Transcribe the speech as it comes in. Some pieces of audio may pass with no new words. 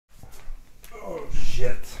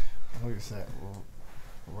set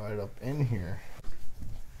right up in here.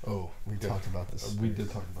 Oh, we talked about this. We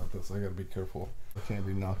did talk about this. I gotta be careful. I can't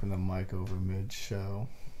be knocking the mic over mid-show.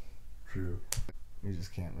 True. You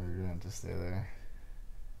just can't move. You have to stay there.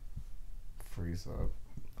 Freeze up.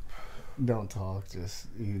 Don't talk.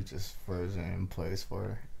 You just frozen in place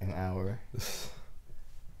for an hour. It'd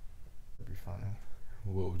be funny.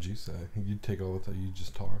 What would you say? You'd take all the time. You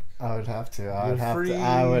just talk. I would have to. I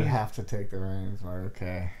would have to take the reins. Like,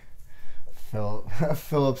 okay,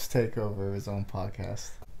 Phillip's take over his own podcast.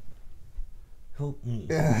 Help me.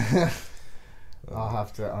 I'll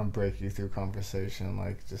have to unbreak you through conversation,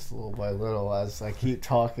 like just little by little. As I keep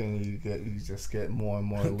talking, you just get more and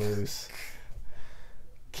more loose.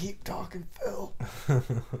 Keep talking, Phil.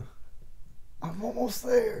 I'm almost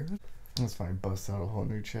there. That's funny. Bust out a whole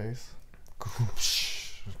new chase.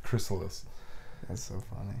 Chrysalis. That's so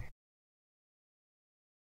funny.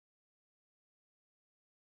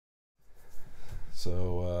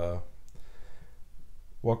 So,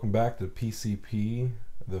 welcome back to PCP,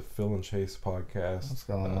 the Phil and Chase podcast. What's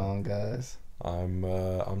going on, guys?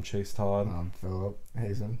 I'm Chase Todd. I'm Phillip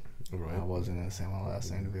Hazen. Right. I wasn't gonna say my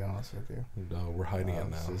last name, to be honest with you. No, we're hiding it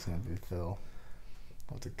now. It's just gonna be Phil.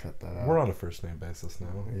 I'll have to cut that out. We're on a first name basis now.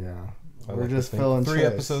 Yeah. We're just Phil and Chase. 3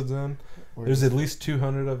 episodes in. There's at least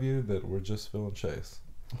 200 of you that we're just Phil and Chase.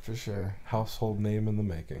 For sure. Household name in the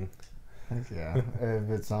making. Heck yeah. If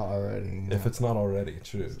it's not already. You know, if it's not already.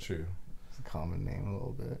 True. It's a common name a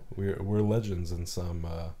little bit. We're legends in some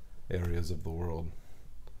areas of the world.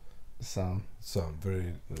 Some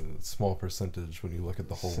very small percentage when you look at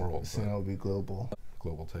the whole world. Soon it'll be global.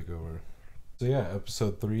 Global takeover. So yeah,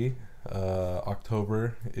 episode 3.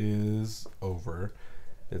 October is over.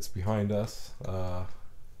 It's behind us,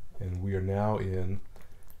 and we are now in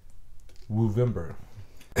Wuvember.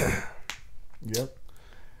 Yep.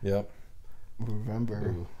 Wuvember.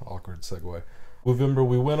 Ooh, awkward segue. Wuvember.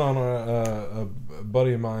 We went on a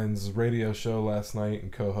buddy of mine's radio show last night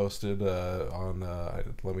and co-hosted on.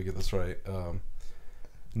 Let me get this right.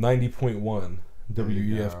 90.1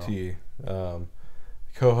 WEFT.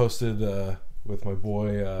 Co-hosted with my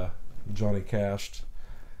boy Johnny Cashed.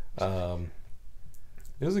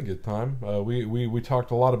 It was a good time. We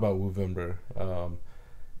talked a lot about Wuvember,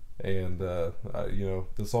 and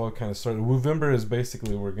this all kind of started. Wuvember is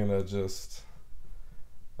basically we're gonna just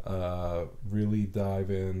really dive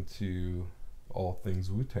into all things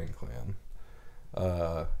Wu-Tang Clan.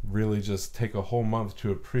 Really just take a whole month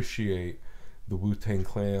to appreciate the Wu-Tang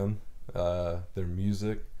Clan, their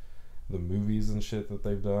music, the movies and shit that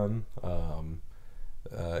they've done.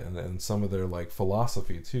 And some of their like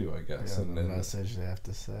philosophy too, I guess. Yeah, and the message they have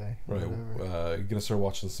to say. Right. You're gonna start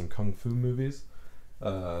watching some kung fu movies.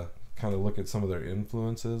 Kind of look at some of their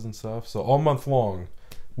influences and stuff. So all month long,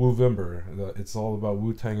 Wuvember. It's all about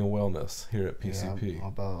Wu-Tang and wellness here at PCP. Yeah,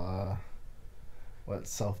 about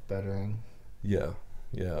self-bettering. Yeah,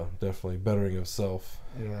 definitely bettering of self.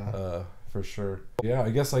 Yeah. For sure. Yeah, I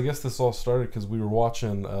guess this all started because we were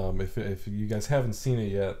watching. If you guys haven't seen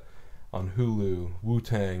it yet. On Hulu,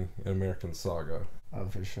 Wu-Tang, an American Saga. Oh,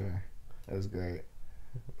 for sure. It was great.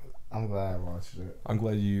 I'm glad I watched it. I'm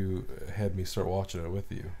glad you had me start watching it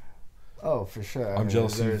with you. Oh, for sure. I'm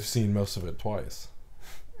jealous you've seen most of it twice.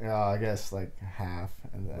 Yeah, I guess like half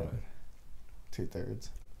and then 2/3.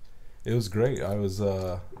 It was great. I was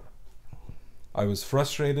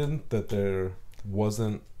frustrated that there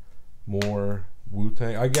wasn't more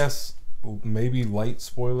Wu-Tang. I guess maybe light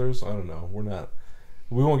spoilers. I don't know.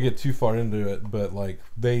 We won't get too far into it, but like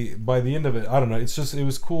by the end of it, I don't know. It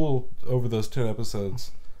was cool over those 10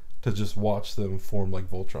 episodes to just watch them form like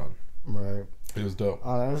Voltron. Right. It was dope.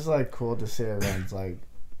 It was like cool to see everyone's like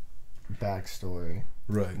backstory.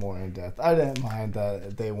 Right. More in depth. I didn't mind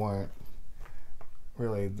that they weren't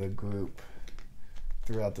really the group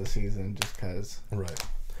throughout the season, just because. Right.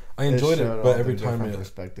 I enjoyed it, but every time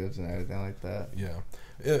perspectives and everything like that. Yeah,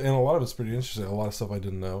 and a lot of it's pretty interesting. A lot of stuff I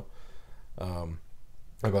didn't know.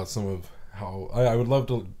 About some of how I would love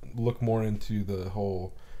to look more into the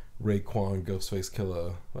whole Raekwon Ghostface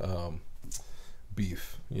Killah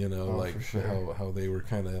beef, like sure. how they were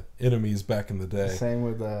kind of enemies back in the day. Same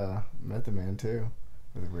with Method Man too,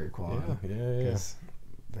 with Raekwon. Yeah.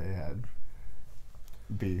 They had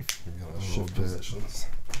beef. Shift positions.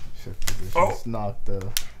 Oh! Knock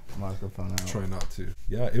the microphone out. Try not to.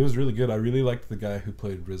 Yeah, it was really good. I really liked the guy who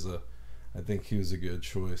played RZA. I think he was a good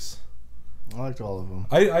choice. I liked all of them.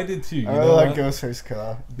 I did too. I really like Ghostface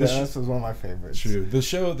Killah. This was one of my favorites. True. The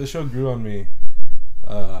show grew on me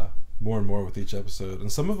more and more with each episode,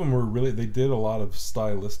 and some of them were really. They did a lot of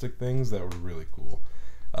stylistic things that were really cool.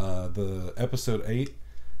 The episode 8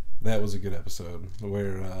 That was a good episode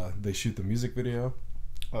where they shoot the music video.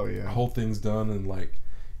 Oh yeah. The whole thing's done in like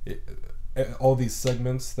all these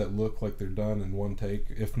segments that look like they're done in one take,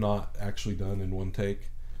 if not actually done in one take.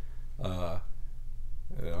 I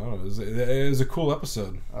don't know. It was a cool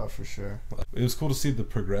episode. Oh, for sure. It was cool to see the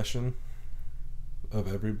progression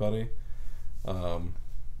of everybody.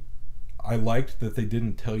 I liked that they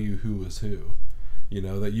didn't tell you who was who. You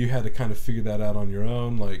know, that you had to kind of figure that out on your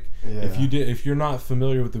own. Like, if you're not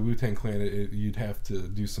familiar with the Wu-Tang Clan, you'd have to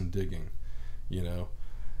do some digging. You know,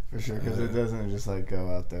 for sure, because it doesn't just like go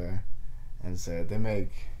out there and say it. They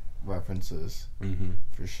make references,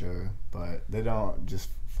 for sure, but they don't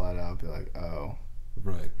just flat out be like, "Oh,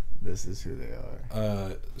 right, this is who they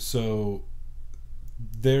are." So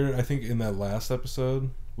there, I think in that last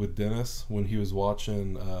episode with Dennis, when he was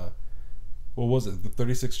watching, what was it? The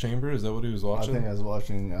 36 Chamber? Is that what he was watching? I think I was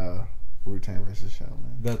watching Wu-Tang versus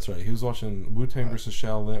Shaolin. That's right. He was watching Wu-Tang versus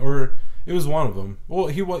Shaolin, or it was one of them. Well,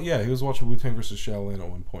 he was watching Wu-Tang versus Shaolin at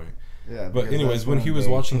one point. Yeah. But anyways, when he was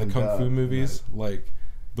watching the Kung Fu movies, like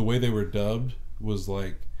the way they were dubbed was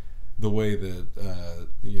like the way that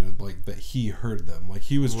like that he heard them. Like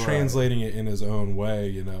he was translating it in his own way.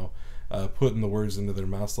 You know, putting the words into their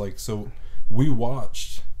mouths. Like, so we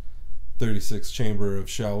watched 36 Chamber of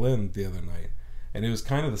Shaolin the other night, and it was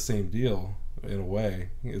kind of the same deal in a way.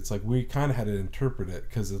 It's like we kind of had to interpret it,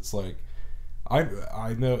 because it's like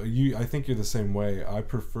I know you. I think you're the same way. I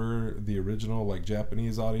prefer the original, like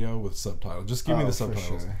Japanese audio with subtitles. Just give me the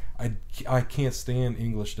subtitles. Sure. I can't stand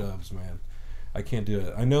English dubs, man. I can't do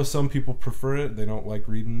it. I know some people prefer it. They don't like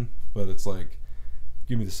reading, but it's like,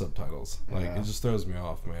 give me the subtitles. Like it just throws me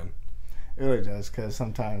off, man. It really does, because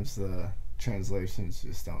sometimes the translations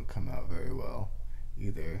just don't come out very well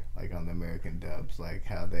either. Like on the American dubs, like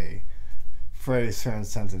how they phrase certain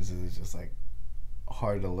sentences is just like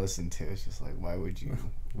hard to listen to. It's just like, why would you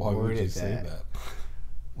say that?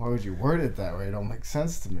 Why would you word it that way? It don't make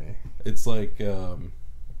sense to me. It's like I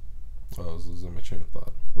was losing my train of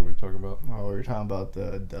thought. What were we talking about? Oh, we were talking about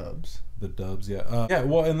the dubs. The dubs, yeah. Yeah,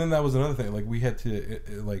 well, and then that was another thing. Like, we had to,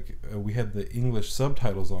 we had the English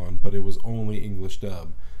subtitles on, but it was only English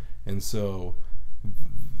dub. And so,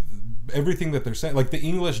 everything that they're saying, like, the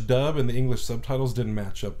English dub and the English subtitles didn't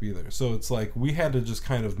match up either. So, it's like, we had to just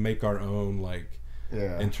kind of make our own, like,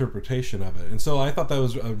 interpretation of it. And so, I thought that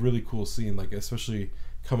was a really cool scene, like, especially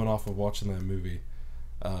coming off of watching that movie.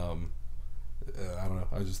 I don't know.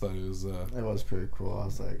 I just thought it was... it was pretty cool. I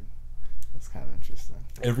was like, that's kind of interesting.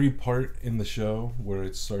 Every part in the show where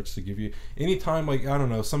it starts to give you... Anytime, like, I don't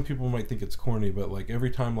know, some people might think it's corny, but, like,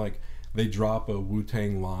 every time, like, they drop a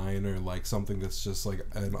Wu-Tang line or, like, something that's just, like,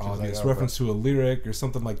 an obvious reference to a lyric or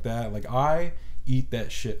something like that, like, I eat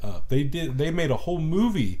that shit up. They made a whole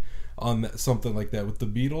movie on that, something like that with the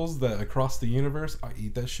Beatles, that Across the Universe. I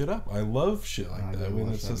eat that shit up. I love shit like that. When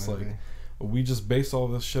it's just movie. Like... We just base all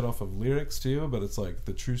this shit off of lyrics too, but it's like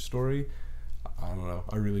the true story. I don't know.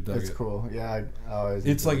 I really dug it. It's cool. Yeah, I always.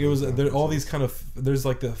 It's like it was. There all these kind of. There's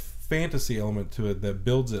like the fantasy element to it that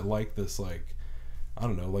builds it like this. Like, I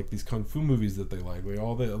don't know, like these kung fu movies that they like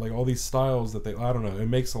all these styles that they. I don't know. It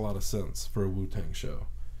makes a lot of sense for a Wu-Tang show.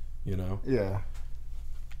 You know. Yeah.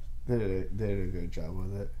 They did a good job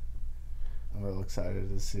with it. I'm real excited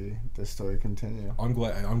to see the story continue. I'm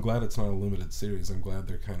glad it's not a limited series. I'm glad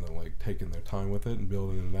they're kind of like taking their time with it and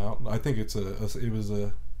building it out. I think it still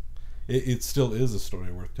is a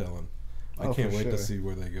story worth telling. I can't wait to see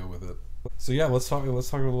where they go with it. So yeah, let's talk a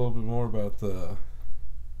little bit more about the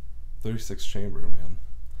 36 Chamber, man.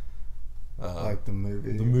 Like the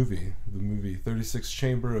movie. The movie 36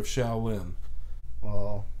 Chamber of Shaolin.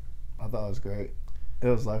 Well, I thought it was great. It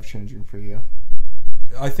was life-changing for you.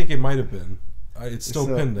 I think it might have been. It's still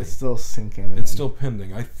pending. It's still sinking in. It's still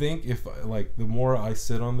pending. I think if like the more I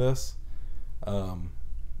sit on this,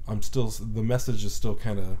 the message is still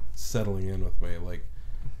kind of settling in with me. Like,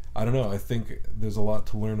 I don't know. I think there's a lot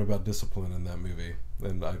to learn about discipline in that movie,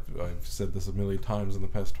 and I've said this a million times in the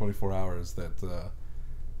past 24 hours that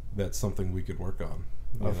that's something we could work on.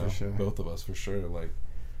 For sure. Both of us, for sure. Like,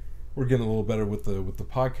 we're getting a little better with the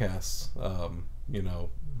podcasts.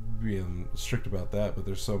 Being strict about that, but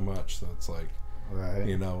there's so much that's like,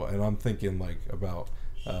 and I'm thinking like about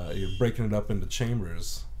you're breaking it up into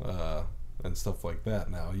chambers and stuff like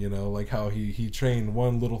that now, like how he trained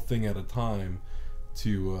one little thing at a time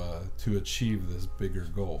to achieve this bigger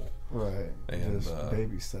goal, and just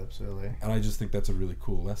baby steps, really. And I just think that's a really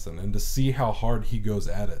cool lesson, and to see how hard he goes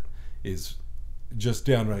at it is just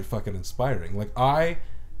downright fucking inspiring. Like, I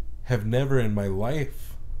have never in my life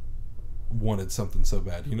wanted something so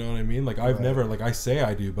bad, you know what I mean? Like, I've never, like, I say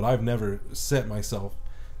I do, but I've never set myself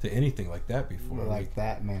to anything like that before. Like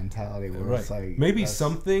that mentality where right. it's like maybe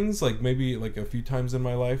some things, like maybe like a few times in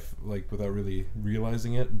my life, like without really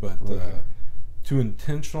realizing it, but to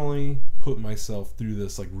intentionally put myself through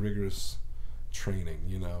this like rigorous training,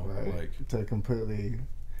 you know, like to completely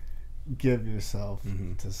give yourself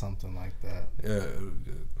to something like that.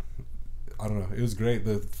 I don't know, it was great.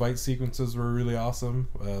 The fight sequences were really awesome.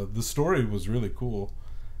 The story was really cool,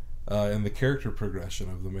 and the character progression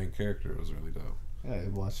of the main character was really dope. Yeah,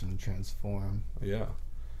 watching him transform. Yeah.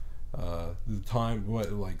 The time,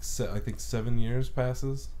 I think 7 years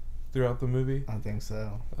passes throughout the movie. I think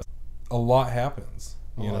so. A lot happens.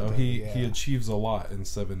 You know, he achieves a lot in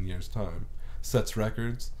 7 years' time. Sets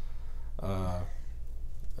records.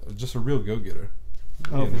 Just a real go-getter.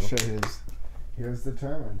 Oh, for sure. He was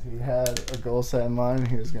determined. He had a goal set in mind, and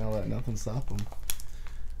he was going to let nothing stop him.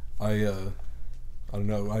 I don't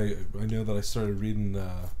know. I know that I started reading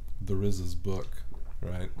the RZA's book,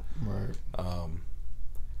 right? Right.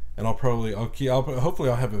 And hopefully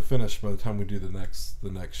I'll have it finished by the time we do the next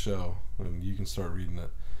show, and you can start reading it.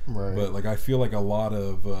 Right. But like I feel like a lot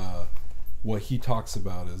of what he talks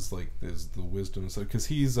about is the wisdom stuff, because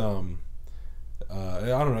he's I don't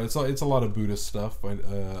know, it's a lot of Buddhist stuff.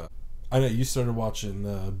 I know you started watching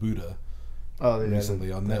Buddha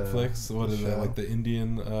recently on Netflix. What is that, like the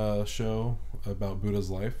Indian show about Buddha's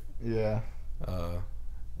life? Yeah.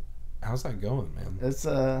 How's that going, man? It's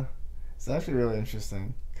actually really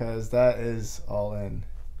interesting, because that is all in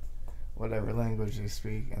whatever language you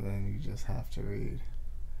speak, and then you just have to read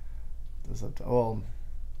the subtitle. Well,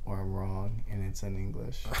 or I'm wrong, and it's in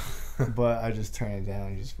English. But I just turn it down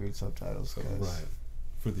and just read subtitles. Right.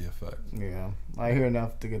 For the effect. Yeah. I hear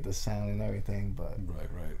enough to get the sound and everything, but...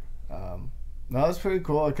 Right. No, it's pretty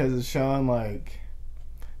cool, because it's showing, like,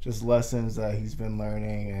 just lessons that he's been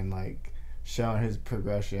learning, and, like, showing his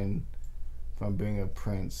progression from being a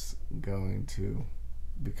prince going to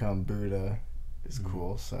become Buddha is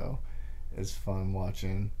cool. So it's fun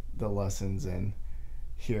watching the lessons and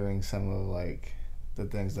hearing some of like the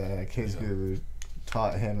things that like his guru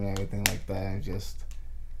taught him and everything like that, and just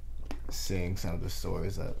seeing some of the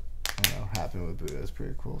stories that happen with Buddha is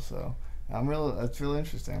pretty cool. So that's really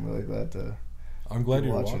interesting. I'm really glad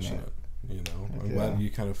you're watching it. I'm glad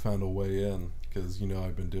you kind of found a way in, because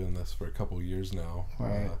I've been doing this for a couple of years now.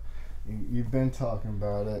 Right. You've been talking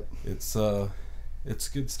about it. It's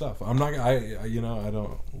good stuff. I'm not. I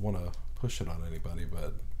don't want to push it on anybody,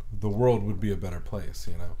 but the world would be a better place,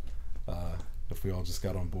 if we all just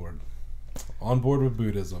got on board with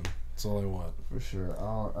Buddhism. That's all I want. For sure.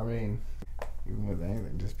 I mean, even with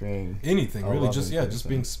anything, just being anything really, just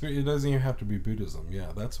being spirit. It doesn't even have to be Buddhism.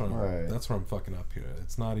 Yeah, that's what I'm fucking up here.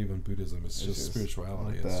 It's not even Buddhism. It's just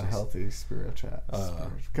spirituality. Like the healthy spirituality.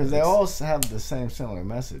 Because they all have the similar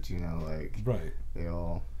message. Right. They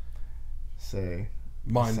all say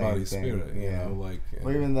mind, body, spirit.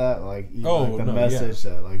 Or even that, message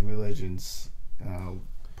that like religions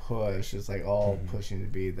push is like all pushing to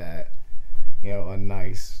be that a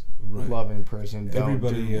nice. Right. Loving person, don't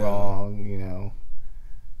do wrong,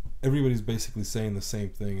 Everybody's basically saying the same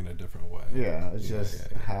thing in a different way. Yeah, it's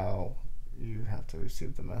just how you have to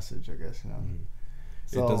receive the message, I guess,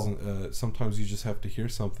 So, it doesn't, sometimes you just have to hear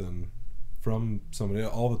something from somebody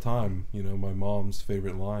all the time. My mom's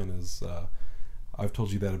favorite line is, I've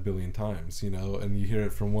told you that 1 billion times, and you hear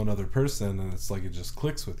it from one other person, and it's like it just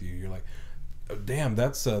clicks with you. You're like, oh, damn,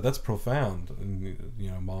 that's profound.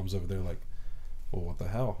 And, mom's over there like, well, what the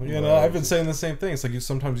hell? I've been saying the same thing. It's like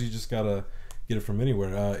sometimes you just gotta get it from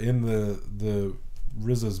anywhere. In the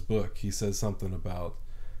RZA's book, he says something about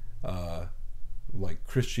like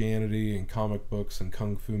Christianity and comic books and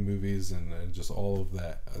kung fu movies and just all of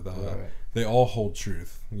that. They all hold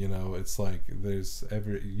truth. It's like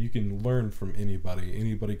you can learn from anybody.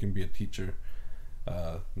 Anybody can be a teacher,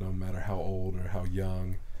 no matter how old or how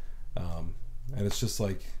young. And it's just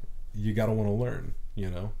like you gotta want to learn.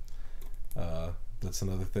 That's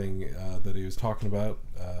another thing that he was talking about.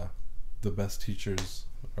 The best teachers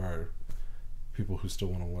are people who still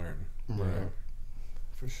want to learn. Right.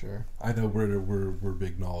 For sure. I know we're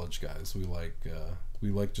big knowledge guys. We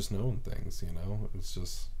like just knowing things. It's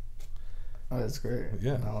just. Oh, that's great.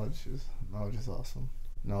 Yeah. Knowledge is awesome.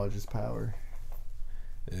 Knowledge is power.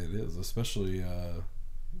 It is, especially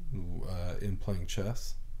in playing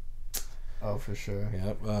chess. Oh, for sure.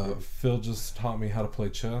 Yep. Phil just taught me how to play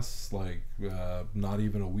chess, like, not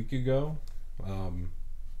even a week ago.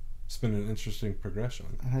 It's been an interesting progression.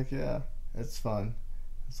 Heck yeah. It's fun.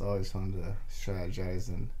 It's always fun to strategize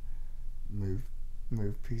and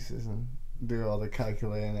move pieces and do all the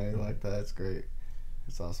calculating and everything like that. It's great.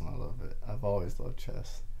 It's awesome. I love it. I've always loved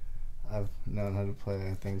chess. I've known how to play,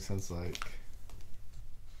 I think, since like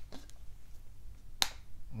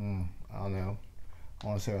I don't know. I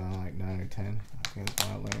want to say around like 9 or 10. I think that's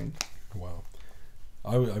when I learned. Wow.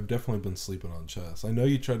 I've definitely been sleeping on chess. I know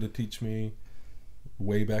you tried to teach me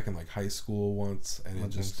way back in like high school once, and it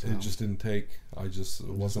just didn't take. I just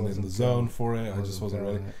wasn't in the zone for it. I just wasn't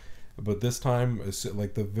ready. But this time,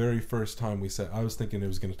 like the very first time we sat, I was thinking it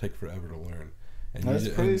was going to take forever to learn. And that's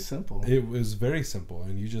pretty simple. It was very simple,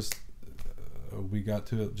 and you just we got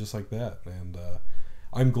to it just like that. And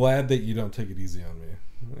I'm glad that you don't take it easy on me.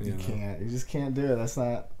 You can't. You just can't do it. That's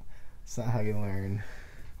not how you learn.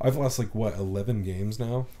 I've lost like what 11 games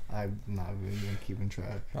now. I'm not really been keeping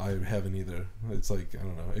track. I haven't either. It's like I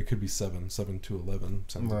don't know. It could be 7 to 11.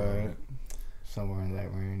 Right. Somewhere in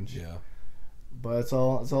that range. Yeah. But it's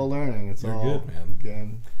all learning. You're all good,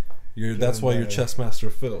 man. That's why you're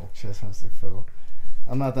Chessmaster Phil. Chessmaster Phil.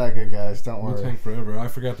 I'm not that good, guys. Don't worry. Wu-Tang forever. I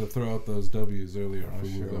forgot to throw out those W's earlier for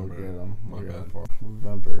Wuvember. We'll get them. My bad.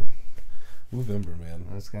 Wuvember. Wuvember, man.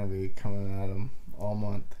 It's gonna be coming at them all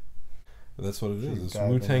month. That's what it is. It's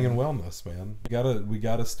Wu-Tang and wellness, man. We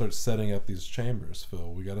gotta start setting up these chambers,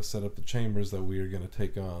 Phil. We gotta set up the chambers that we are gonna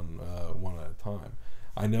take on one at a time.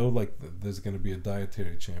 I know, like, there's gonna be a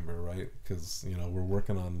dietary chamber, right? Because we're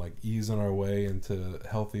working on like easing our way into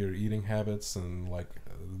healthier eating habits, and like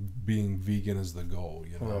being vegan is the goal.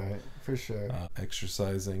 Right, for sure.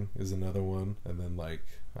 Exercising is another one, and then like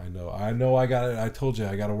I know I got it. I told you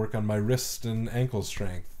I got to work on my wrist and ankle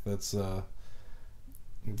strength. That's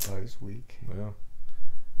Your body's weak. Yeah.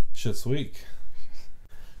 Shit's weak.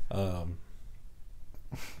 I'm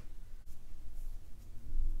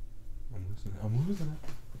losing it.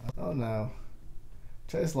 Oh no.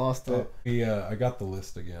 Chase lost it. I got the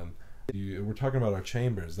list again. We're talking about our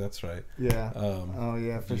chambers, that's right. Yeah. Oh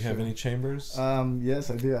yeah, for sure. Do you have any chambers?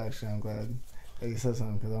 Yes, I do actually. I'm glad that you said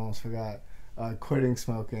something because I almost forgot. Quitting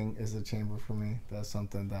smoking is a chamber for me. That's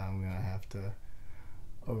something that I'm gonna have to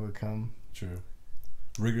overcome. True.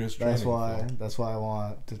 Rigorous training. That's why I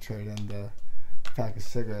want to trade in the pack of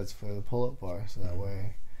cigarettes for the pull-up bar, so that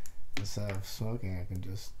way instead of smoking, I can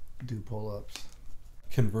just do pull-ups.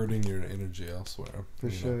 Converting your energy elsewhere.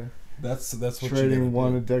 For sure. That's what trading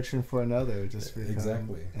one addiction for another. Just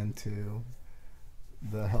exactly into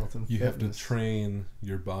the health and you fitness. have to train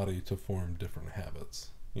your body to form different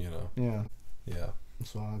habits. Yeah. Yeah.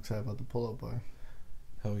 That's why I'm excited about the pull-up bar.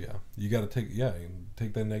 Hell yeah! You got to take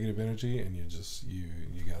that negative energy and you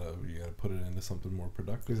gotta put it into something more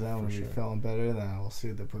productive. Because then when you're feeling better, then I'll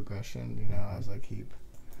see the progression. As I keep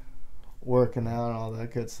working out and all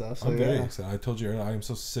that good stuff. So I'm very excited. I told you earlier, I'm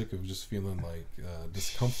so sick of just feeling like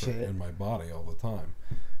discomfort in my body all the time,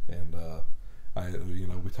 and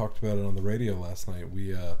we talked about it on the radio last night.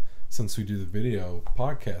 We since we do the video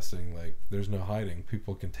podcasting, like there's no hiding.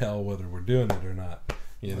 People can tell whether we're doing it or not.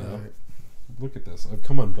 Right. Look at this. I've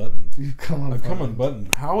come unbuttoned. I've come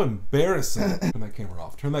unbuttoned. How embarrassing. Turn that camera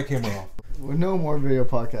off. We're no more video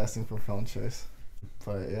podcasting for Phil and Chase.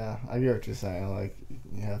 But yeah, I get what you're saying. Like,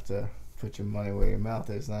 you have to put your money where your mouth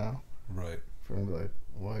is now. Right. For them to be like,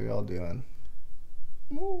 what are y'all doing?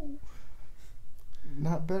 Woo.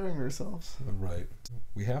 Not bettering ourselves. Right.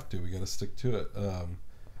 We have to. We got to stick to it.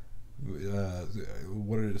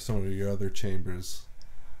 What are some of your other chambers?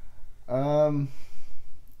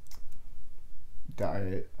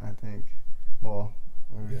 Diet, I think. Well,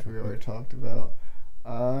 we already talked about.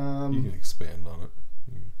 You can expand on it.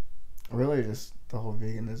 Really, just the whole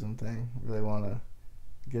veganism thing. Really want to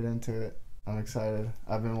get into it. I'm excited.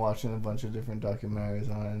 I've been watching a bunch of different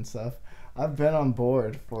documentaries on it and stuff. I've been on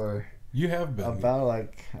board for. You have been about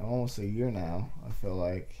like almost a year now. I feel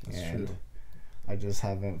like, that's true. I just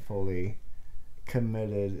haven't fully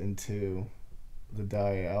committed into the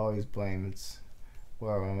diet. I always blame it's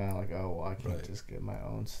where I'm at, like, I can't just get my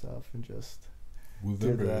own stuff and just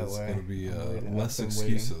Wuvember is going to be less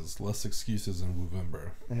excuses in Wuvember.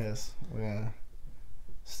 Yes, we're going to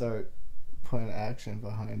start putting action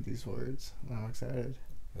behind these words. I'm excited.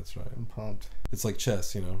 That's right. I'm pumped. It's like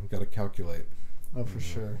chess, got to calculate. Oh, for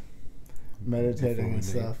sure. Meditating and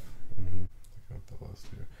stuff. Mm-hmm. I got the last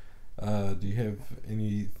here. Do you have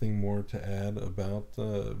anything more to add about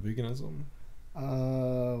veganism?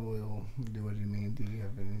 Well, what do you mean? Do you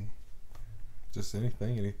have any? Just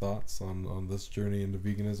anything? Any thoughts on this journey into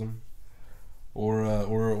veganism, or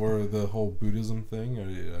the whole Buddhism thing?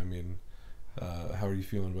 How are you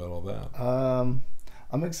feeling about all that?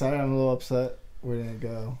 I'm excited. I'm a little upset we didn't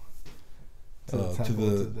go to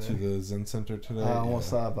the Zen Center today. I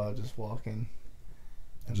almost thought about just walking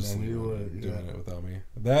And just then you doing it without me.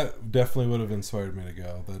 That definitely would have inspired me to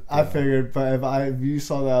go. That I figured, but if you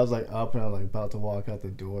saw that I was like up and I was like about to walk out the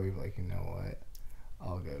door, you're like, you know what,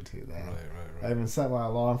 I'll go to that. Right. I even set my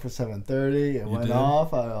alarm for 7:30. It went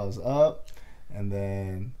off. I was up, and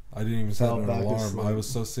then I didn't even set an alarm. I was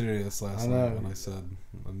so serious last night when I said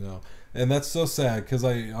no, and that's so sad because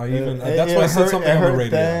that's why I said something on the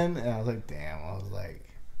radio. Then, and I was like, damn. I was like,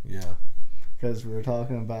 yeah, because we were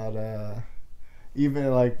talking about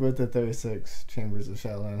even like with the 36 Chambers of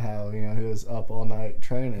Shaolin, how he was up all night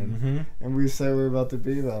training, and we said we were about to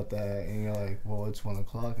be about that, and you're like, well, it's 1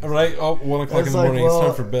 o'clock. Right, 1 o'clock in the morning. It's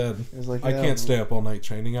time for bed. It's like, I can't stay up all night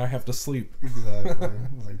training. I have to sleep. Exactly.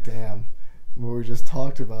 I was like, damn. What we just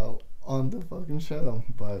talked about on the fucking show,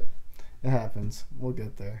 but it happens. We'll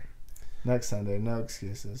get there. Next Sunday, no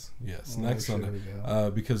excuses. Yes, next Sunday.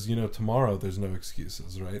 Because tomorrow there's no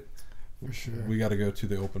excuses, right? For sure. We got to go to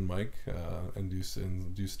the open mic and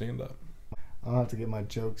do stand up. I'll have to get my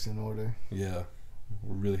jokes in order. Yeah,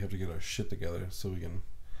 we really have to get our shit together so we can,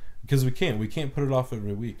 because we can't put it off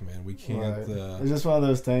every week, man. We can't. Right. It's just one of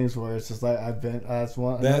those things where it's just like that's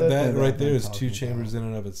one. That right there is two chambers in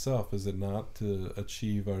and of itself, is it not? To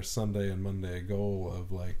achieve our Sunday and Monday goal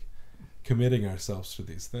of like committing ourselves to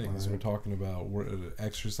these things. Right. We're talking about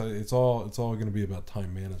exercise. It's all going to be about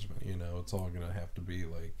time management. It's all going to have to be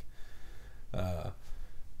like. I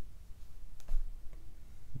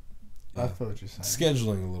feel what you're saying.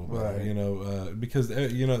 Scheduling a little better, right. Because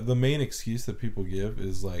the main excuse that people give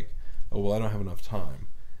is like, oh well, I don't have enough time,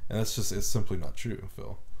 and it's simply not true,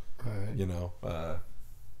 Phil. Right.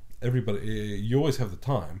 Everybody, you always have the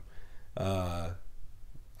time. I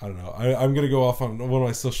don't know. I'm gonna go off on one of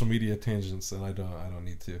my social media tangents, and I don't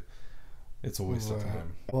need to. It's a waste of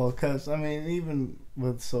time. Well, because even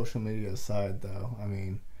with social media aside, though,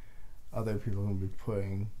 other people can be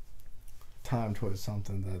putting time towards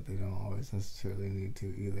something that they don't always necessarily need to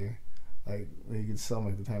either. Like, you can still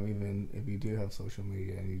make the time even if you do have social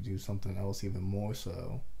media and you do something else even more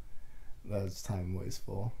so that's time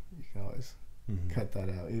wasteful. You can always cut that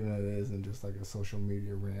out, even if it isn't just like a social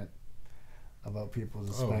media rant about people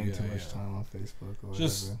just spending too much time on Facebook or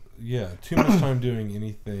whatever. Too much time doing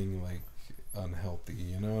anything like unhealthy,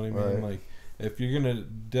 you know what I mean? Right. Like, if you're gonna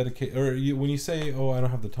dedicate, or when you say, "Oh, I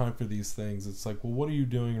don't have the time for these things," it's like, well, what are you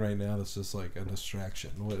doing right now that's just like a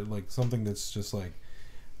distraction? Like something that's just like,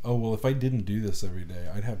 oh, well, if I didn't do this every day,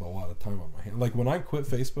 I'd have a lot of time on my hands. Like when I quit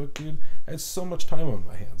Facebook, dude, I had so much time on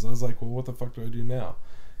my hands. I was like, well, what the fuck do I do now?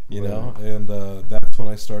 You know, and that's when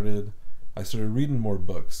I started reading more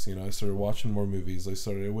books. I started watching more movies.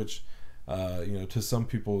 Which. To some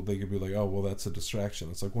people they could be like, oh well, that's a distraction.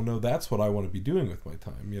 It's like, well, no, that's what I want to be doing with my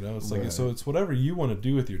time. It's like, so it's whatever you want to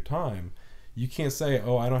do with your time. You can't say,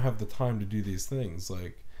 oh, I don't have the time to do these things,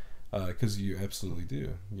 like, because you absolutely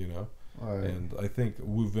do. Right. And I think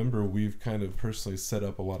Wuvember, we've kind of personally set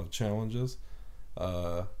up a lot of challenges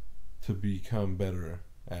to become better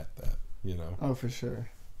at that. Oh, for sure.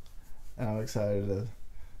 And I'm excited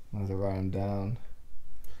to write them down.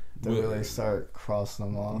 To really start crossing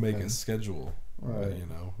them off. Make a schedule. Right.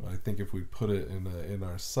 I think if we put it in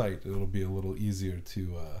our site, it'll be a little easier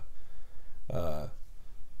to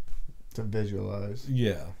visualize.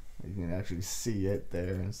 Yeah. You can actually see it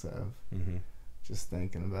there instead of just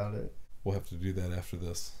thinking about it. We'll have to do that after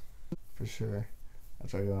this. For sure.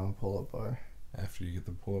 After I go on a pull-up bar. After you get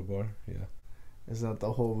the pull-up bar? Yeah. Is that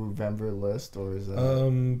the whole Wuvember list, or is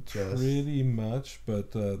that just... Pretty much,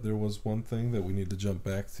 but there was one thing that we need to jump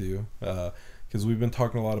back to, because we've been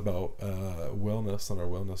talking a lot about wellness and our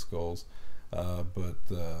wellness goals, but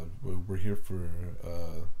we're here for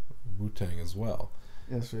Wu-Tang as well.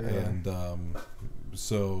 Yes, we are. And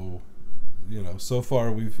so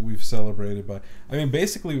far we've celebrated by...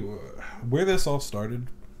 basically, where this all started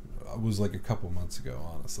was like a couple months ago,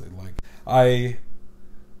 honestly. Like, I...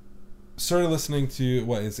 started listening to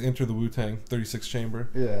it's Enter the Wu-Tang 36 Chamber.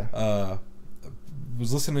 Yeah.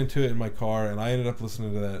 Was listening to it in my car, and I ended up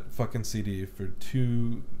listening to that fucking CD for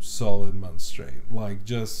 2 solid months straight. Like,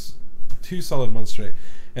 just 2 solid months straight.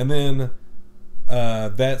 And then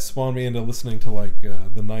that spawned me into listening to like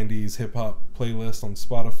the 90s hip hop playlist on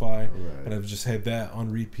Spotify. Right. And I've just had that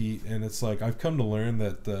on repeat. And it's like, I've come to learn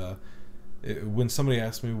that when somebody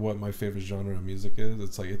asks me what my favorite genre of music is,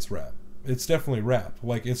 it's like, it's rap. It's definitely rap.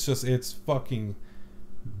 Like, it's fucking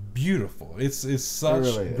beautiful. It's such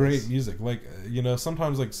really great music. Like,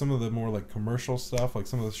 sometimes like some of the more like commercial stuff, like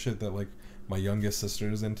some of the shit that like my youngest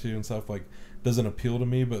sister is into and stuff, like doesn't appeal to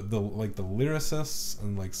me, but the lyricists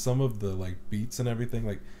and like some of the like beats and everything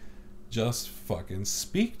like just fucking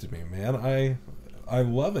speak to me, man. I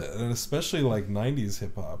love it, and especially like '90s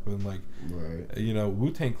hip hop, and like, Right. you know,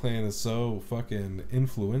 Wu-Tang Clan is so fucking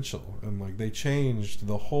influential, and like they changed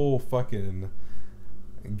the whole fucking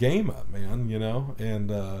game up, man. You know, and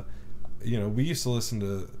you know, we used to listen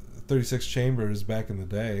to 36 Chambers back in the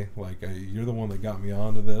day. Like, you're the one that got me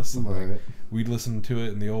onto this. And, Right. like, we'd listen to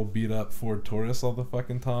it in the old beat up Ford Taurus all the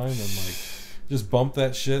fucking time, and like just bump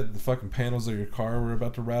that shit. The fucking panels of your car were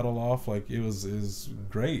about to rattle off. Like, it was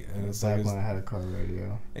great. And it's back like, when I had a car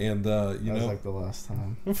radio. And you know, that was like the last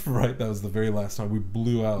time. Right, that was the very last time we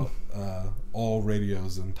blew out all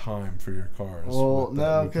radios in time for your cars. Well,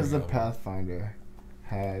 no, because because the Pathfinder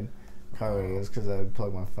had car radios, because I would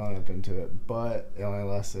plug my phone up into it, but it only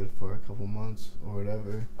lasted for a couple months or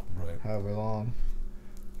whatever, right, however long.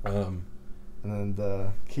 And then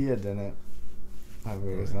the Kia didn't have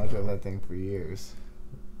radios, and I drove that thing for years.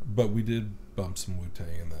 But we did bump some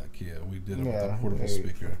Wu-Tang in that Kia. We did it with a portable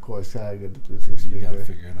speaker. Of course, I get the Bluetooth speaker. You gotta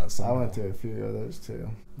figure it out somehow. I went through a few of those too.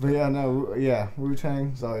 But yeah, no, yeah,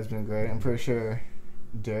 Wu-Tang's always been great. I'm pretty sure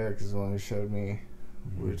Derek is the one who showed me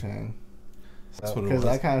Wu-Tang. Because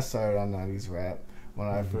I kind of started on 90s rap when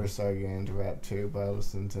I first started getting into rap too, but I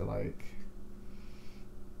listened to like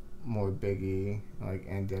more Biggie, like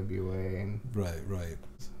NWA, and right.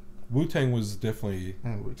 Wu-Tang was definitely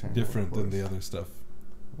different than the other stuff,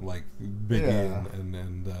 like Biggie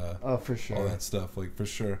and oh, for sure, all that stuff, like for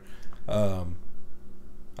sure.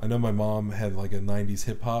 I know my mom had like a 90s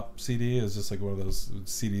hip hop CD. It was just like one of those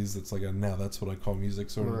CDs that's like a now that's what I call music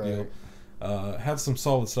sort of deal. Had some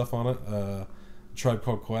solid stuff on it. Tribe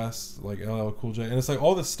Called Quest, like LL Cool J, and it's like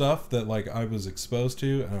all this stuff that like I was exposed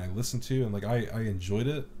to and I listened to, and like I enjoyed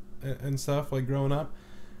it and stuff like growing up.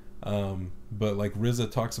 But like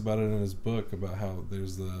RZA talks about it in his book about how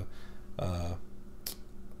there's the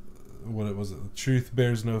truth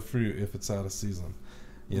bears no fruit if it's out of season.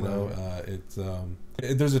 You know,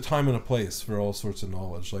 there's a time and a place for all sorts of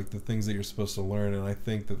knowledge, like the things that you're supposed to learn, and I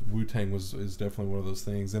think that Wu-Tang is definitely one of those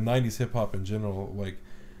things. And 90s hip hop in general, like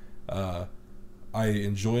I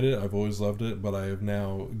enjoyed it. I've always loved it, but I have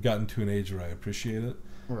now gotten to an age where I appreciate it.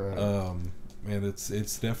 Right. And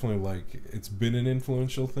it's definitely like it's been an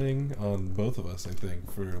influential thing on both of us, I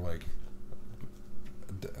think, for like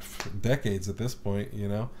decades at this point. You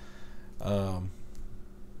know.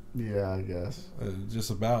 Yeah, I guess. Just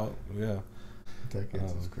about, yeah.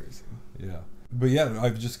 Decades is crazy. Yeah, but yeah,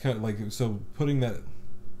 I've just kind of like putting that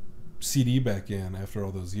CD back in after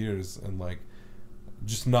all those years and like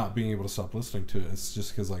just not being able to stop listening to it. It's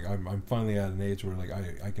just because like I'm finally at an age where like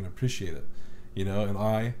I can appreciate it, you know, and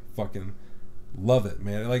I fucking love it,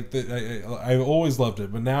 man. Like I always loved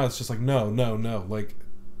it, but now it's just like no, like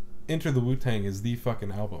Enter the Wu-Tang is the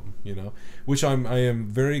fucking album, you know, which I am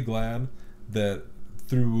very glad that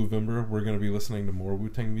through Wuvember we're going to be listening to more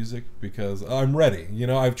Wu-Tang music because I'm ready. You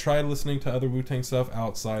know, I've tried listening to other Wu-Tang stuff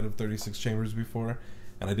outside of 36 Chambers before,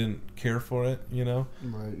 and I didn't care for it. You know,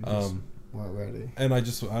 right? You just weren't ready. And I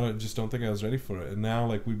just don't think I was ready for it. And now,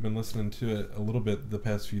 like, we've been listening to it a little bit the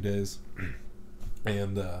past few days,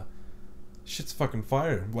 and shit's fucking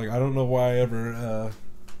fire. Like, I don't know why I ever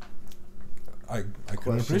I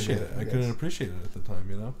couldn't appreciate it. I couldn't appreciate it at the time.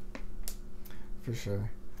 You know, for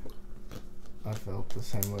sure. I felt the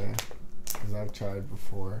same way because I've tried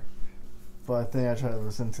before, but I think I tried to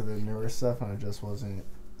listen to the newer stuff and I just wasn't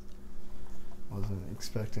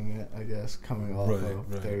expecting it. I guess coming off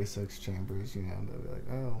of 36 Chambers, you know, they'll be like,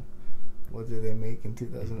 oh, what did they make in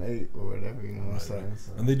 2008 or whatever, you know what I'm saying?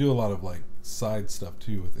 So. And they do a lot of like side stuff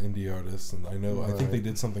too with indie artists, and I know I think they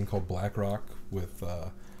did something called Black Rock with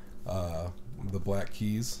the Black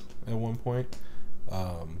Keys at one point.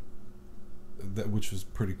 Which was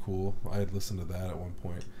pretty cool. I had listened to that at one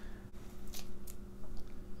point.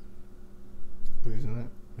 Losing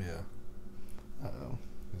it? Yeah. Uh-oh.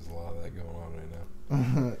 There's a lot of that going on right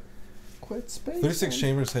now. Quit space. 36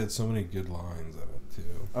 Chambers had so many good lines in it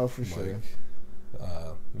too. Oh, for sure. You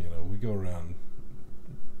know, we go around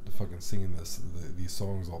fucking singing these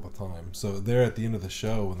songs all the time. So there at the end of the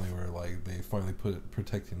show when they were like, they finally put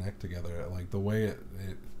Protect Your Neck together, like the way it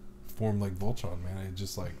formed like Voltron, man, it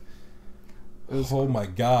just like, oh my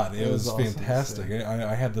god, it was fantastic.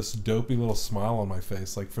 I had this dopey little smile on my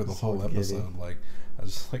face like for the whole episode. Like I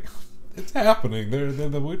was just like, it's happening. They're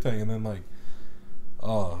the Wu-Tang, and then like,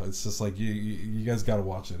 oh, it's just like you guys got to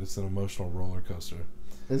watch it. It's an emotional roller coaster.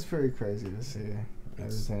 It's pretty crazy to see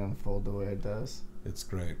everything unfold the way it does. It's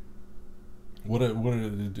great. What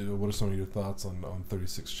are some of your thoughts on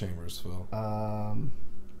 36 Chambers, Phil? One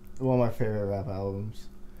of my favorite rap albums,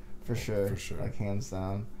 for sure. For sure, like hands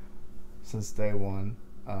down. Since day one.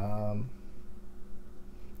 I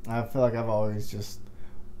feel like I've always just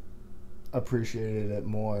appreciated it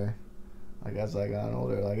more. Like as I got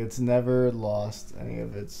older, like it's never lost any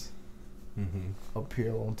of its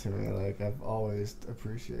appeal to me. Like I've always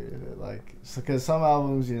appreciated it. Like because some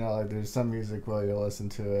albums, you know, like there's some music where you'll listen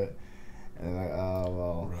to it and like, oh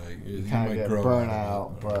well, right. you kind of get burnt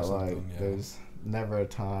out. But like yeah. there's never a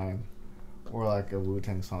time where like a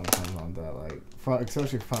Wu-Tang song comes on that like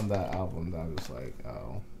especially from that album that I'm just like,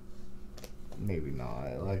 oh, maybe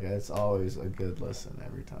not. Like it's always a good listen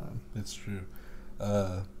every time. It's true.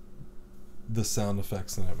 The sound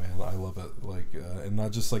effects in it, man, I love it. Like, and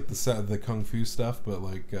not just like the kung fu stuff, but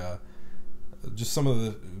like just some of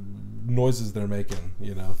the noises they're making,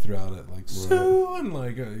 you know, throughout it, like so and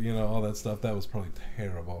like you know, all that stuff. That was probably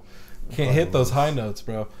terrible. Can't hit those high notes,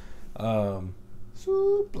 bro.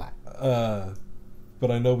 So black.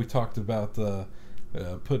 But I know we talked about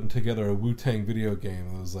putting together a Wu-Tang video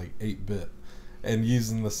game that was like 8-bit and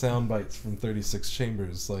using the sound bites from 36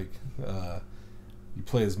 Chambers, like. You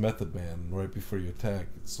play as Method Man right before you attack.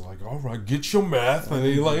 It's like, all right, get your meth, and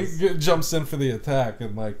he like jumps in for the attack,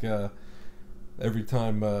 and like every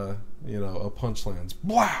time you know a punch lands,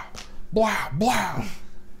 blah, blah, blah.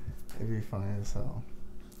 It'd be funny as hell.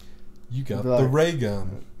 You got the ray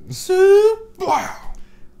gun. Blah.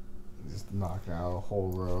 Just knocking out a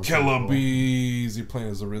whole row. Killer bees. You're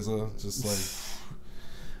playing as a RZA, just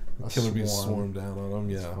like killer bees swarm down on them.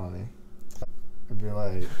 It's yeah, funny. It'd be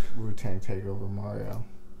like Wu-Tang take over Mario.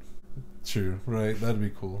 True, right? That'd be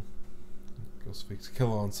cool. Go speak to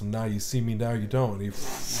Killer on some "Now You See Me, Now You Don't," and he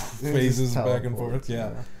phases back and forth.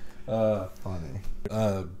 Yeah. Funny.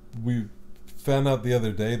 We found out the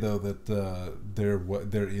other day though that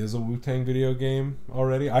there is a Wu-Tang video game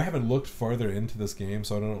already. I haven't looked farther into this game,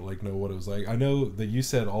 so I don't like know what it was like. I know that you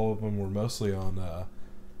said all of them were mostly on the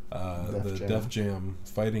Def Jam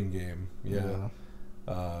fighting game. Yeah.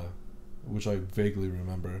 Which I vaguely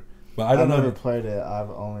remember, but I don't know. I've never played it.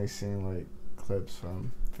 I've only seen like clips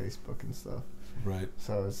from Facebook and stuff. Right.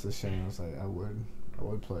 So it's a shame. I was like, I would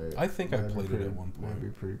play it. I think I played it at one point. That'd be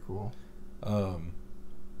pretty cool. I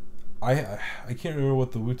can't remember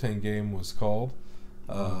what the Wu-Tang game was called,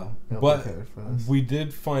 but we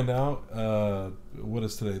did find out. What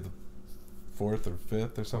is today? The 4th or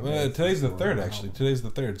 5th or something? Today's the 3rd. Actually, today's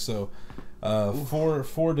the 3rd. So,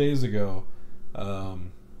 4 days ago.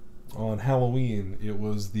 On Halloween, it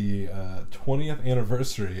was the 20th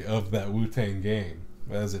anniversary of that Wu-Tang game,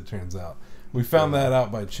 as it turns out. We found that out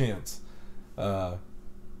by chance.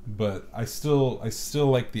 But I still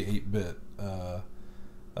like the 8-bit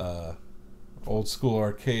old school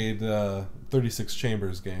arcade 36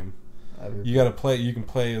 Chambers game. You gotta play. You can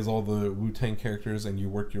play as all the Wu-Tang characters, and you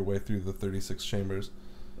work your way through the 36 chambers.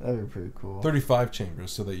 That'd be pretty cool. 35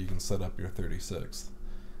 chambers, so that you can set up your 36th.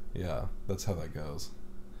 Yeah, that's how that goes.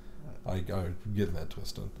 I'm getting that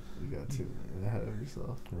twisted. You got to ahead of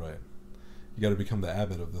yourself. Right. You got to become the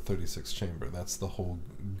abbot of the 36th chamber. That's the whole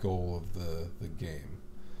goal of the game.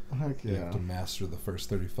 Heck yeah. You have to master the first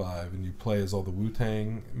 35, and you play as all the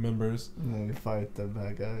Wu-Tang members. And then you fight the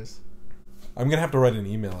bad guys. I'm gonna have to write an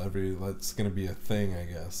email that's gonna be a thing, I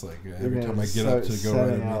guess. Like every time I get up to go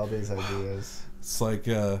write all these ideas. It's like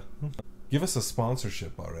give us a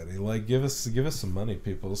sponsorship already. Like give us some money,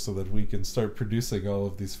 people, so that we can start producing all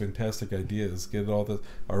of these fantastic ideas. Get all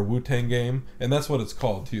our Wu-Tang game, and that's what it's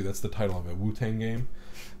called too. That's the title of it, Wu-Tang game.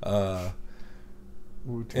 Enter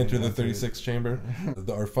the 36th chamber.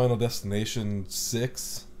 Our Final Destination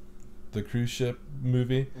 6, the cruise ship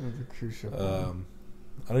movie. The cruise ship.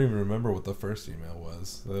 I don't even remember what the first email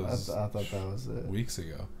was. I thought that was it. Weeks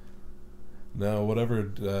ago. No, whatever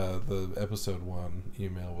the episode 1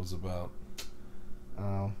 email was about.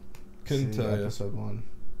 Oh. Couldn't tell you. Episode 1.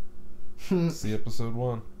 See episode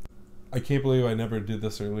 1. I can't believe I never did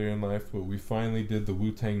this earlier in life, but we finally did the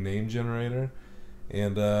Wu-Tang name generator.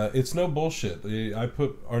 And it's no bullshit. I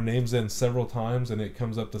put our names in several times, and it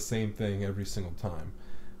comes up the same thing every single time.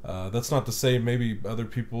 That's not to say maybe other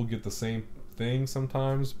people get the same thing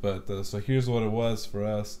sometimes, but so here's what it was for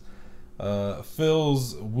us.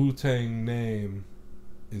 Phil's Wu-Tang name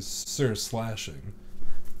is Sir Slashing.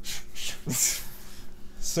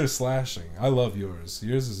 Sir Slashing. I love yours.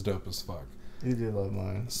 Yours is dope as fuck. You do love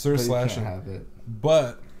mine. Sir Slashing. You can't have it.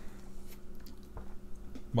 But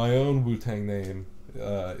my own Wu-Tang name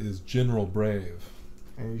is General Brave.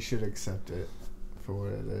 And you should accept it for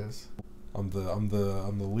what it is. I'm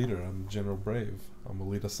the leader. I'm General Brave. I'm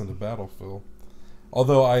gonna lead us into battle, Phil.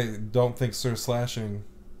 Although I don't think Sir Slashing,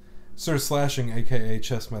 aka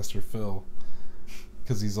Chessmaster Phil,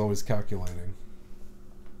 because he's always calculating,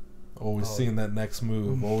 always seeing that next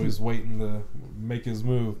move, always waiting to make his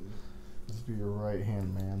move. Just be your right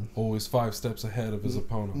hand man. Always 5 steps ahead of his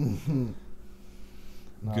opponent.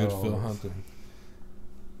 Not Good always. Phil hunting.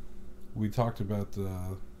 We talked about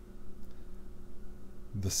the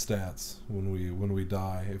stats when we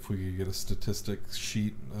die. If we could get a statistic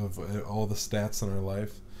sheet of all the stats in our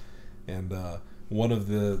life, and one of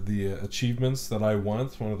the achievements that I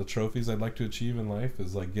want, one of the trophies I'd like to achieve in life,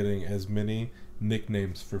 is like getting as many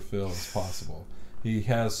nicknames for Phil as possible. He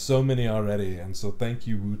has so many already, and so thank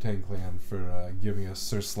you, Wu-Tang Clan, for giving us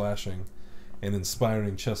Sir Slashing and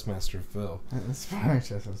Inspiring Chessmaster Phil. Inspiring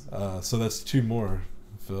Chessmaster. So that's 2 more,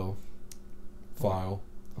 Phil. File.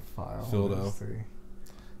 A file. Fildo. 3.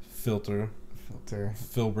 Filter. Filter.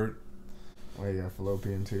 Filbert. Wait, you got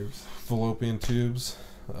fallopian tubes. Fallopian tubes.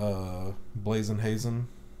 Blazing Hazen.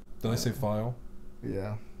 Did I say file?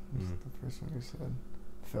 Yeah. That's the first one you said.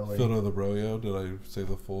 Philly. Fildo the Broyo. Did I say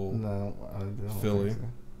the full? No, I don't Philly. think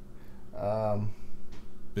so.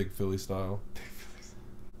 Big Philly style.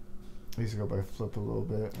 I used to go by Flip a little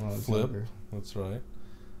bit when I was Flip. younger. That's right.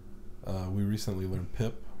 We recently learned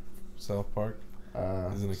Pip. South Park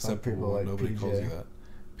isn't Some acceptable. people like Nobody PJ. calls you that.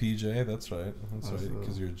 PJ. That's right. That's That's right.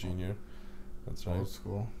 Because you're a junior. That's right. Old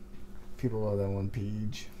school. People love that one,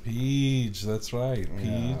 Peach. Peach. That's right. Yeah.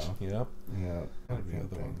 Peach. Yep. Yeah. What are the can't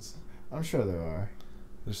other think. ones? I'm sure there are.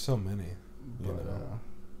 There's so many. You But know.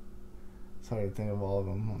 it's hard to think of all of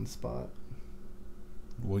them on the spot.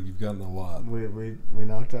 Well, you've gotten a lot. We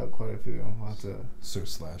knocked out quite a few. We'll have to Sir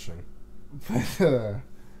Slashing.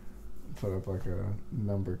 put up like a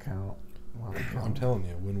number count. We'll have to count. I'm telling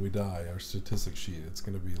you, when we die, our statistic sheet, it's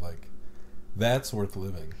going to be like, that's worth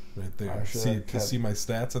living right there. I should have kept- See my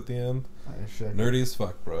stats at the end? I should Nerdy as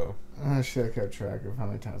fuck, bro. have kept track of how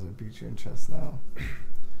many times I beat you in chess now.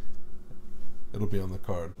 It'll be on the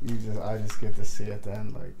card. I just get to see at the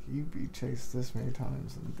end, like, you beat Chase this many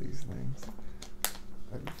times and these things.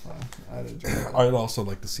 That'd be fun. I'd enjoy that. I'd also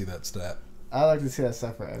like to see that stat. I like to see that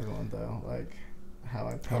stuff for everyone, though. Like, how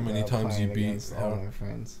I How many times you beat against all my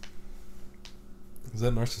friends. Is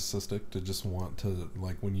that narcissistic to just want to,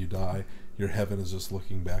 like, when you die, your heaven is just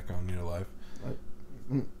looking back on your life? Like,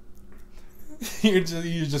 you're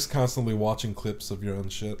just constantly watching clips of your own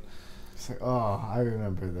shit. it's like, oh, I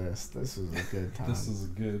remember this. This was a good time. This is a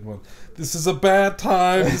good one. This is a bad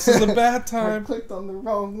time. This is a bad I time. clicked on the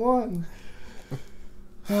wrong one.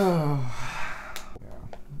 Yeah,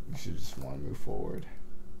 you should just want to move forward.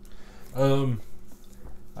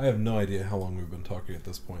 I have no idea how long we've been talking at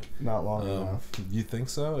this point. Not long enough. You think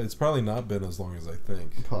so? It's probably not been as long as I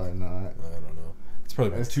think. Probably not. I don't know. It's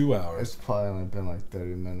probably been 2 hours. It's probably only been like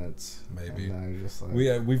 30 minutes. Maybe. And now you're just like,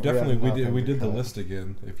 We've definitely have we nothing did to the cut. list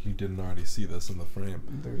again. If you didn't already see this in the frame.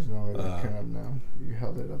 There's no way to cut up now. You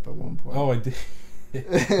held it up at one point. Oh, I did.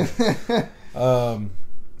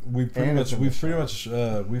 We've hit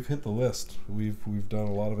the list. We've done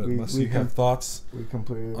a lot of it. Unless you have thoughts we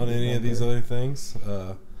completed on any of these other things,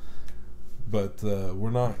 but we're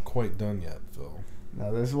not quite done yet, Phil.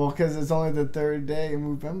 No, because it's only the 3rd day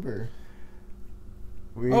in Wuvember.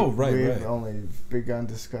 We've right. only begun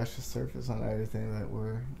to scratch the surface on everything that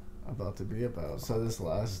we're about to be about. So this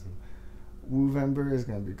last Wuvember is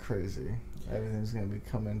going to be crazy. Everything's going to be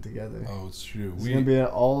coming together. Oh, it's true. It's going to be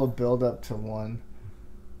all a build up to one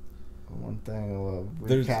thing, a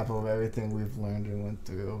recap of everything we've learned and went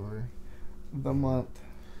through over the month.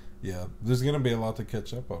 Yeah, there's going to be a lot to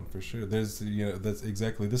catch up on for sure. This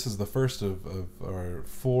is the first of our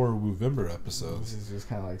 4 Wuvember episodes. This is just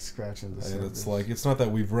kind of like scratching the surface. And it's like, it's not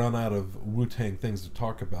that we've run out of Wu-Tang things to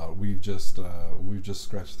talk about. We've just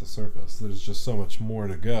scratched the surface. There's just so much more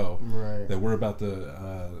to go. Right. That we're about to,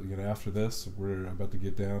 after this, we're about to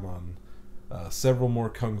get down on several more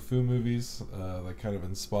kung fu movies that kind of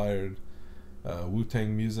inspired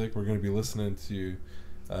Wu-Tang music. We're going to be listening to.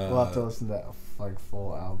 We'll have to listen to like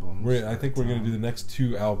full albums. I think we're going to do the next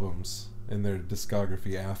 2 albums in their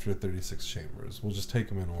discography after 36 Chambers. We'll just take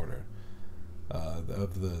them in order.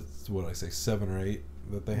 Of the, 7 or 8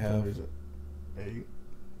 that they have? 8.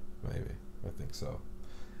 Maybe. I think so.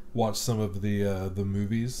 Watch some of the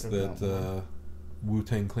movies that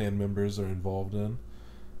Wu-Tang Clan members are involved in.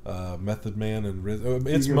 Method Man and RZA.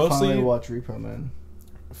 It's you can mostly... finally watch Repo Man.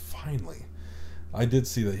 Finally. I did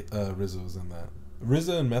see that RZA was in that.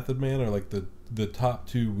 RZA and Method Man are like the top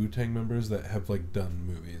 2 Wu-Tang members that have like done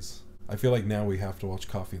movies. I feel like now we have to watch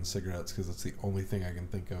Coffee and Cigarettes because it's the only thing I can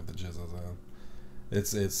think of that Jizza's in.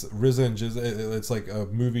 It's RZA and Jizza. It's like a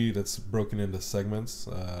movie that's broken into segments.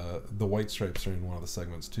 The White Stripes are in one of the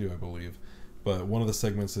segments too, I believe. But one of the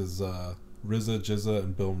segments is RZA, Jizza,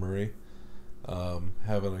 and Bill Murray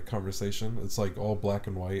having a conversation. It's like all black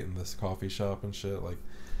and white in this coffee shop and shit. Like,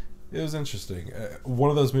 it was interesting. One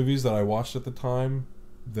of those movies that I watched at the time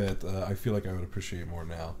that I feel like I would appreciate more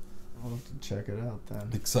now. I'll have to check it out then.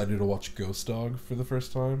 Excited to watch Ghost Dog for the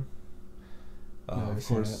first time. Of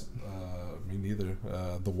course, me neither.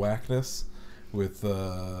 The Whackness with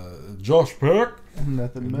Josh Peck.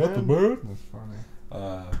 Method Man. That's funny.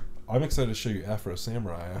 I'm excited to show you Afro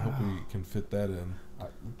Samurai. I hope we can fit that in.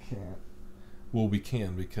 We can't. Well, we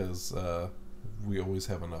can because we always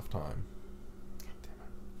have enough time.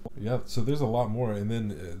 Yeah, so there's a lot more, and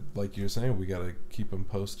then like you're saying, we gotta keep them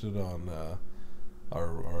posted on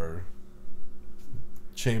our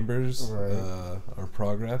chambers, right. Our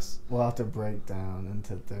progress. We'll have to break down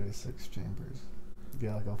into 36 chambers.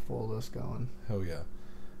 Get like a full list going. Hell yeah.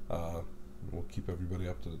 We'll keep everybody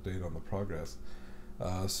up to date on the progress.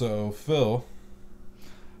 So Phil.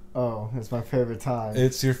 Oh, it's my favorite time.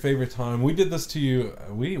 It's your favorite time. We did this to you.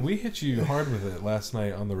 We hit you hard with it last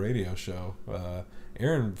night on the radio show.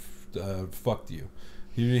 Aaron fucked you.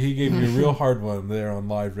 He gave you a real hard one there on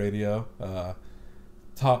live radio.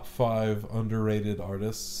 Top 5 underrated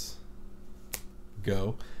artists.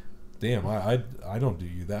 Go. Damn, I don't do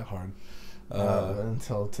you that hard.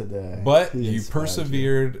 Until today. But you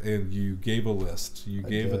persevered and you gave a list. You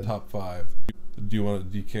gave a top 5. Do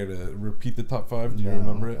you care to repeat the top 5? Do you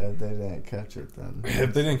remember it? If they didn't catch it, then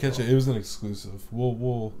if they didn't catch it, it was an exclusive.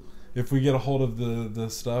 We'll if we get a hold of the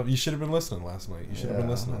stuff. You should have been listening last night. You should have been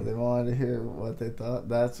listening. They wanted to hear what they thought.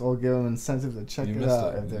 We'll give them incentive to check it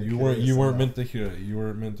out. If you weren't meant to hear it. You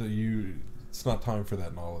weren't meant to. It's not time for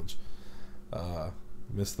that knowledge.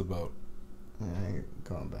 Missed the boat. I ain't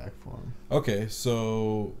going back for them. Okay,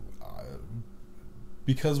 so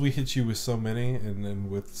because we hit you with so many and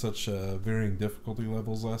with such varying difficulty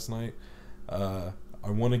levels last night, I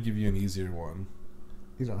want to give you an easier one.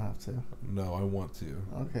 You don't have to. No, I want to.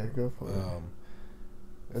 Okay, go for it.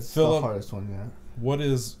 It's Phillip, the hardest one yet. What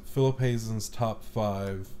is Phillip Hazen's top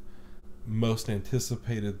 5 most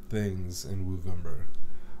anticipated things in Wuvember?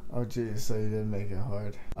 Oh, geez, so you didn't make it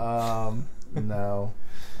hard. No.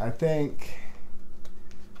 I think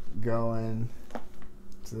going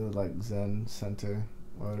to like Zen Center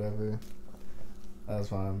or whatever.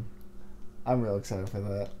 That's why I'm real excited for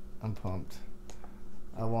that. I'm pumped.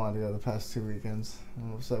 I wanted to go the past 2 weekends,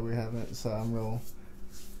 so we haven't. So I'm real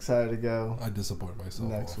excited to go. I disappoint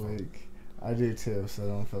myself next week. I do too, so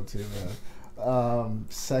don't feel too bad.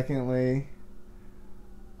 Secondly,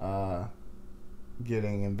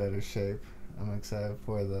 getting in better shape. I'm excited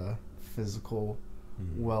for the physical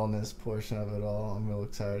wellness portion of it all. I'm real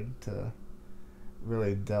excited to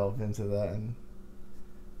really delve into that and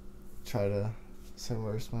try to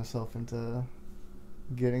immerse myself into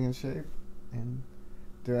getting in shape and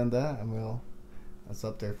doing that. That's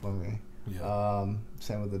up there for me. Yeah.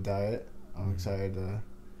 Same with the diet. I'm excited to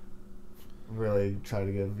really try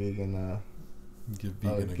to get vegan. Give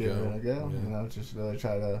vegan a go. Yeah. You know, just really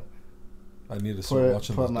try to. I need to start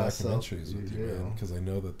watching those documentaries with you, man, because I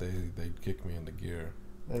know that they'd kick me into gear.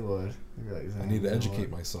 They would. I need to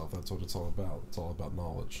educate myself. That's what it's all about. It's all about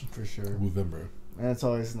knowledge. For sure. Wuvember. And it's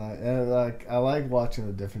always nice. And I like watching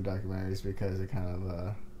the different documentaries because it kind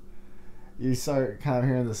of you start kind of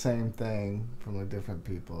hearing the same thing from like different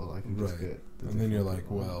people. Like you just get. And then you're like,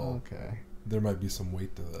 well, okay, there might be some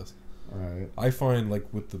weight to this. Right. I find like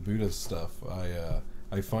with the Buddhist stuff,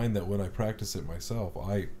 I find that when I practice it myself,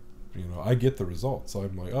 I get the results. So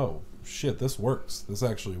I'm like, oh shit, this works. This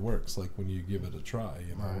actually works. Like when you give it a try,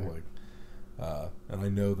 you know, right. like, and I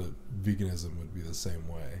know that veganism would be the same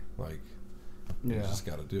way. Like, you just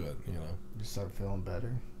got to do it, you know. You start feeling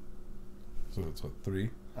better. So it's what, 3?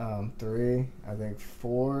 3. I think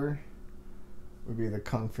 4 would be the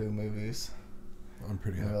Kung Fu movies. I'm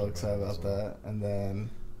pretty happy. I'm real excited about that. And then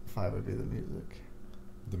 5 would be the music.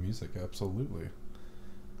 The music, absolutely.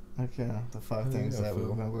 Okay, the 5 things that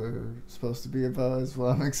we're supposed to be about is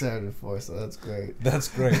what I'm excited for, so that's great. That's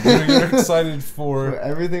great. You're excited for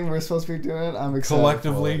everything we're supposed to be doing. I'm excited.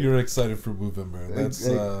 Collectively, you're excited for Wuvember.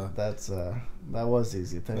 That was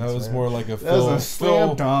easy. Thanks, that was man. more like a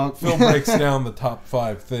Phil dunk. Phil breaks down the top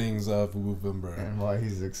 5 things of Wuvember and why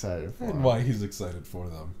he's excited for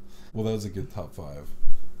them. Well, that was a good top 5.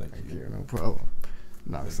 Thank you. No problem.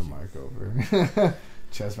 Knocks the mic over.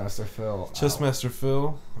 Chessmaster Phil. Chessmaster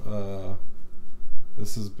Phil.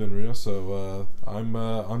 This has been real. So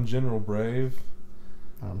I'm General Brave.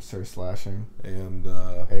 I'm Sir Slashing. And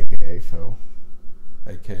AKA Phil.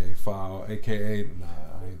 AKA Foul. AKA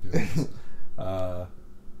I ain't doing this.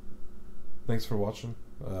 Thanks for watching.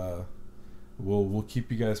 We'll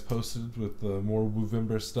keep you guys posted with more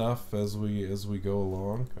Wuvember stuff as we go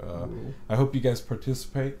along. I hope you guys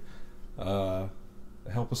participate.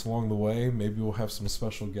 Help us along the way. Maybe we'll have some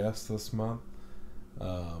special guests this month.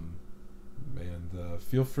 And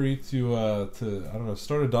feel free to I don't know,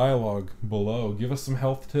 start a dialogue below. Give us some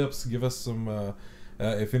health tips. Give us some.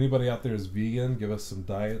 If anybody out there is vegan, give us some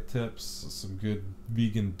diet tips, some good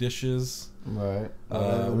vegan dishes. Right.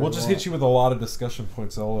 We'll just hit you with a lot of discussion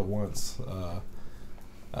points all at once.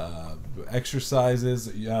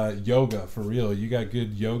 Exercises, yoga, for real. You got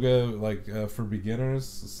good yoga, like for beginners,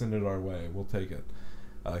 send it our way. We'll take it.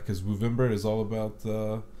 Because Wuvember is all about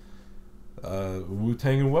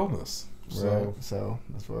Wu-Tang and wellness. So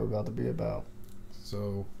that's what we're about to be about.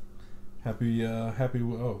 So happy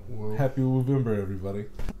Wuvember, everybody.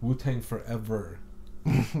 Wu-Tang forever.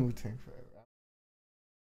 Wu-Tang forever.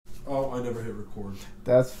 Oh, I never hit record.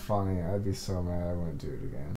 That's funny. I'd be so mad I wouldn't do it again.